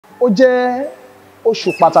ó jẹ́ oṣù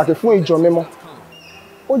pàtàkì fún ìjọ mímọ́.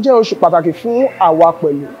 Ó jẹ́ oṣù pàtàkì fún àwa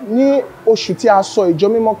pẹ̀lú. Ní oṣù tí a sọ ìjọ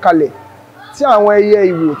mímọ́ kalẹ̀, tí àwọn ẹyẹ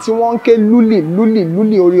ìwò tí wọ́n ń ké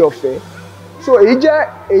lúlì orí ọ̀fẹ́. So èyí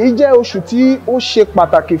jẹ́ oṣù tí ó ṣe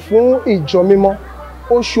pàtàkì fún ìjọ mímọ́.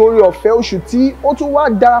 Oṣù orí ọ̀fẹ́, oṣù tí ó tún wá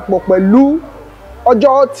darapọ̀ pẹ̀lú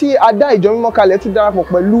ọjọ́ tí a dá ìjọ mímọ́ kalẹ̀, tún darapọ̀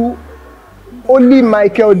pẹ̀lú Holy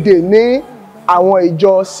Michael Day ní àwọn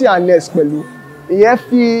ìjọ C&S pẹ̀lú. Ìyẹn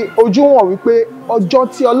fi ojú hàn wípé ọjọ́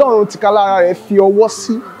tí Ọlọ́run tìkálára rẹ̀ fi ọwọ́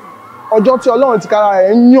sí, ọjọ́ tí Ọlọ́run tìkálára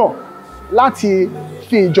rẹ̀ yàn láti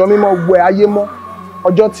fi ìjọ mímọ́ wẹ ayé mọ́,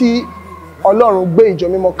 ọjọ́ tí Ọlọ́run gbé ìjọ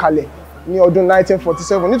mímọ́ kalẹ̀ ní ọdún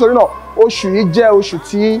 1947. Nítorí náà oṣù yìí jẹ́ oṣù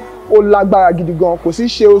tí ó lágbára gidi gan, kò sì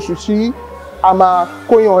ṣe oṣù tí a máa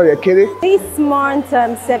kóyan rẹ̀ kéré. This month,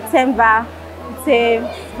 September, it's a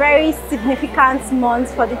very significant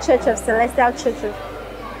month for the Church of Celestial Church,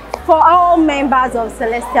 for all members of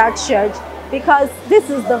Celestial Church, because this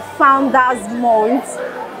is the Founders Month.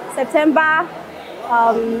 September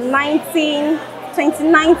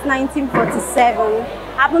 29th, 1947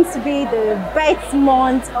 happens to be the birth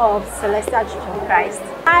month of Celestial Church of Christ.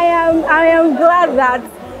 I am glad that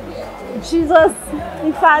Jesus,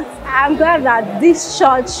 in fact, I am glad that this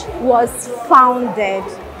church was founded.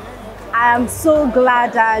 I am so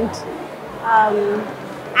glad, and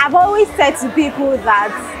I've always said to people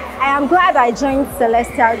that I am glad I joined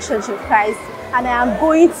Celestial Church of Christ, and I am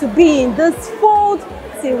going to be in this fold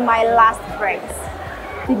till my last breath.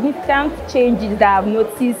 Significant changes that I've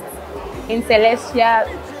noticed in Celestial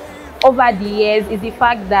over the years is the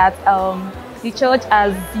fact that the church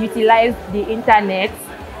has utilized the internet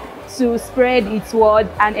to spread its word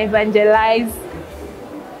and evangelize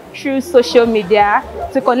through social media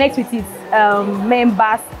to connect with its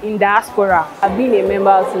members in diaspora. I've been a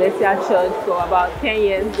member of Celestial Church for about 10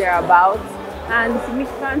 years thereabouts, and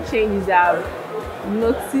significant changes I've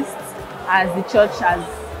noticed as the church has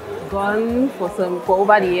gone for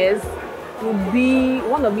over the years would be,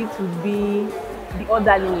 one of it would be the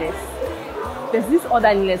orderliness. There's this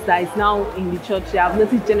orderliness that is now in the church that I've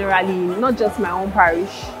noticed generally, not just my own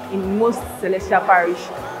parish, in most Celestial parish.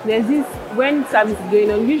 There's this, when service is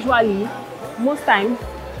going on, usually, most times,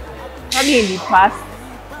 probably in the past,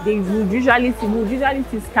 we would usually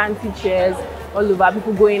see scanty chairs all over,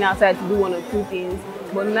 people going outside to do one or two things.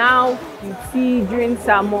 But now, you see during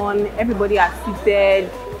sermon, everybody is seated,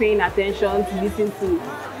 paying attention to listen to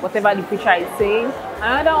whatever the preacher is saying.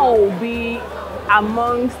 Another one will be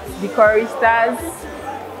amongst the choristers.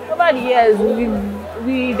 Over the years,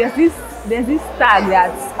 there's this tag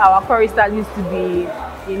that our choristers used to be,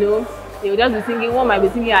 you know, they will just be singing, one might be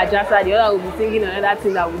singing Ajasa, the other will be singing another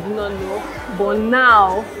thing that we do not know. But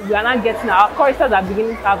now, we are not getting, our choristers have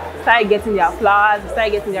started getting their flowers,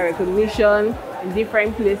 started getting their recognition in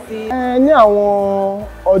different places. Ní àwọn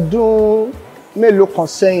ọdún mélòó kan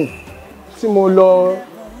sẹ́yìn tí mo lọ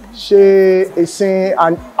ṣe ìsìn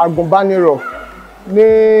àgùnbánirọ̀ ní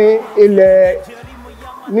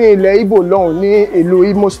ilẹ̀ Ìgbò lọ́hùn ní ìlú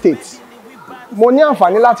Imo State. Mo ní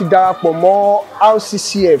àǹfààní láti darapọ̀ mọ́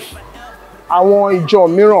RCCF àwọn ìjọ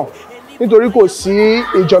mìíràn nítorí kò sí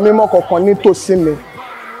ìjọ mímọ́ kankan nítòsí mi.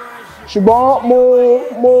 Ṣùgbọ́n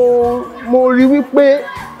mo rí wípé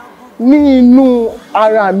ní inú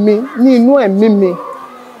ara mi, ní inú ẹ̀mí mi,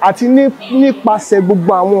 àti nípasẹ̀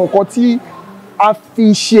gbogbo àwọn nǹkan tí a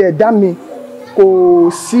fi ṣe ẹ̀dá mi,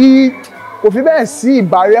 kò fi bẹ́ẹ̀ sí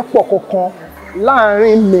ìbárẹ́pọ̀ kankan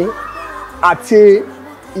láàrin mi àti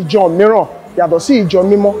ìjọ mìíràn yàtọ̀ sí ìjọ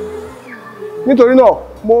mímọ́. Nítorí náà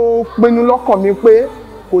mo pinnu lọ́kàn mi pé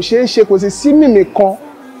kò ṣeé ṣe, kò sí mímì kan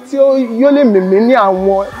tí yóò lè mìmí ní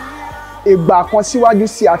àwọn ìgbà kan síwájú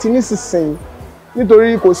sí àti nísinsìnyí,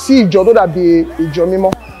 nítorí kò sí ìjọ tó dàbí ìjọ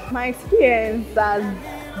mímọ́. My experience has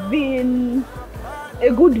been a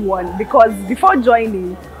good one, because before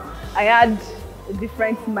joining, I had a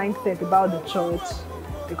different mindset about the church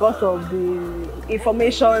because of the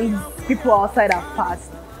information people outside have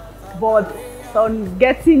passed. But on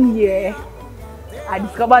getting here, I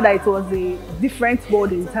discovered that it was a different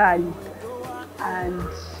world entirely, and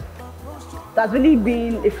that's really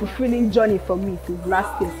been a fulfilling journey for me since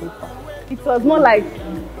last year so far. It was more like,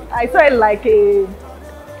 I saw it like a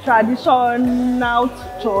traditional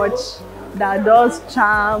church that does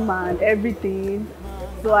charm and everything,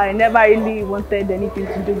 so I never really wanted anything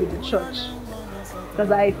to do with the church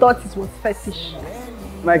because I thought it was fetish.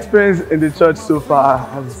 My experience in the church so far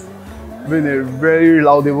has been a very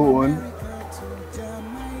laudable one.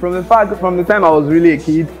 From the time I was really a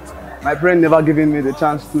kid, my parents never given me the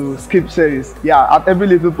chance to skip service. Yeah, at every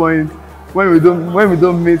little point, when we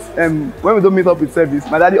don't meet up with service,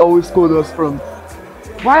 my daddy always scolded us from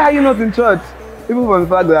why are you not in church? Even from the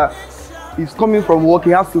fact that he's coming from work,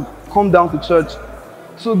 he has to come down to church.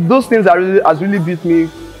 So those things has really beat me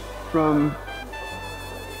from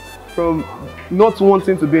not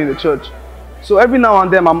wanting to be in the church. So every now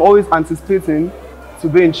and then I'm always anticipating to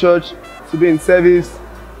be in church, to be in service,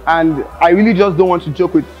 and I really just don't want to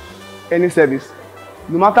joke with any service.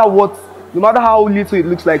 No matter how little it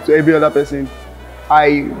looks like to every other person,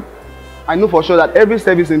 I know for sure that every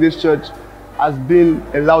service in this church has been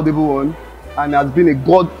a laudable one and has been a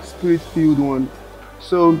God Spirit-filled one.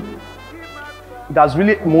 So that's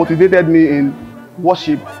really motivated me in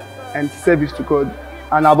worship and service to God.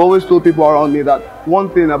 And I've always told people around me that one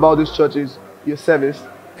thing about this church is your service.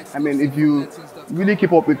 I mean, if you really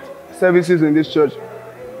keep up with services in this church,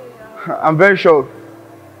 I'm very sure,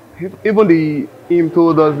 even the hymn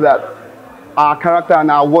told us that our character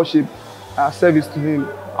and our worship, our service to Him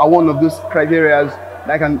are one of those criteria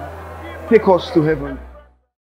that can take us to heaven.